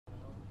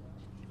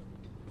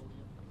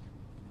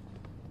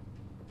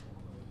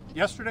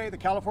Yesterday, the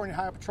California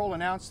Highway Patrol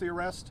announced the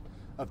arrest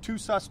of 2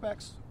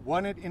 suspects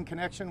wanted in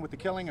connection with the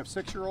killing of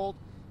 6-year-old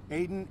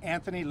Aiden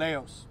Anthony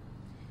Leos.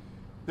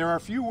 There are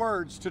few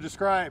words to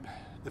describe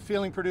the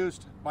feeling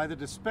produced by the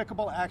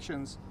despicable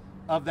actions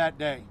of that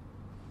day.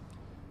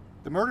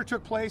 The murder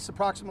took place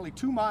approximately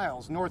 2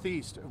 miles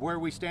northeast of where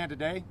we stand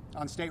today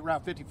on State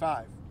Route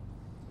 55.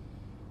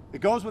 It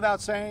goes without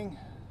saying,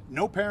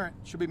 no parent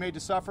should be made to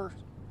suffer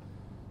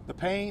the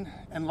pain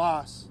and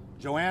loss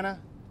Joanna,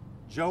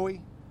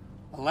 Joey,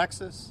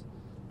 Alexis,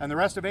 and the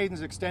rest of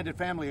Aiden's extended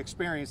family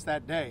experienced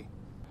that day.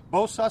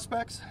 Both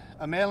suspects,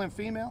 a male and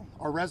female,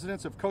 are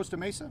residents of Costa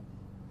Mesa.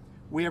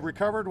 We have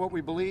recovered what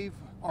we believe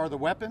are the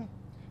weapon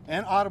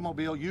and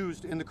automobile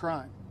used in the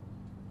crime.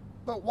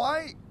 But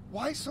why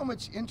so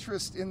much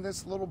interest in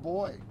this little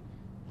boy?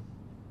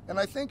 And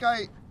I think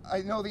I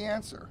know the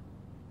answer.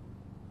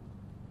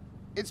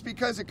 It's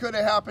because it could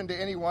have happened to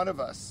any one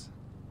of us.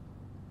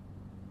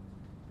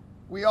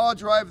 We all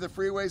drive the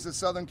freeways of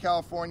Southern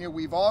California.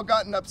 We've all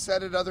gotten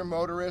upset at other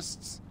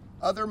motorists.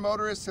 Other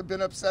motorists have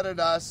been upset at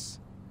us.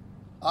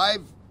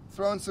 I've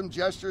thrown some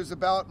gestures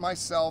about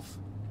myself.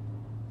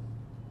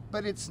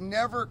 But it's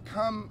never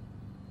come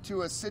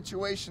to a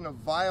situation of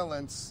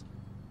violence,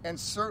 and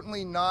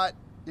certainly not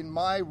in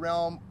my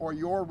realm or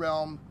your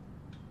realm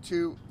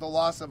to the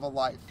loss of a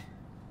life.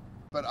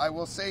 But I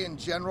will say in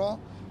general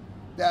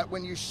that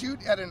when you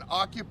shoot at an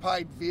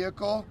occupied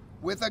vehicle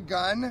with a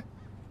gun,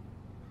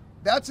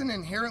 that's an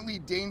inherently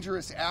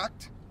dangerous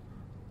act.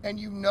 And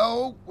you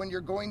know when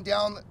you're going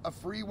down a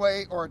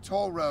freeway or a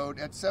toll road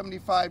at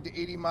 75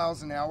 to 80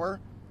 miles an hour,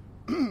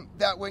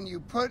 that when you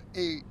put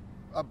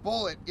a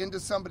bullet into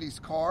somebody's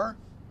car,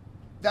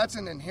 that's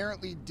an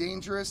inherently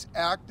dangerous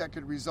act that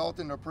could result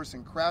in a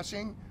person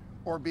crashing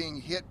or being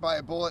hit by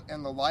a bullet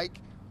and the like.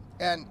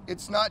 And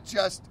it's not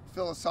just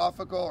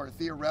philosophical or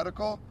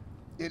theoretical,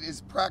 it is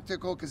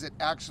practical because it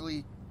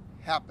actually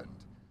happened.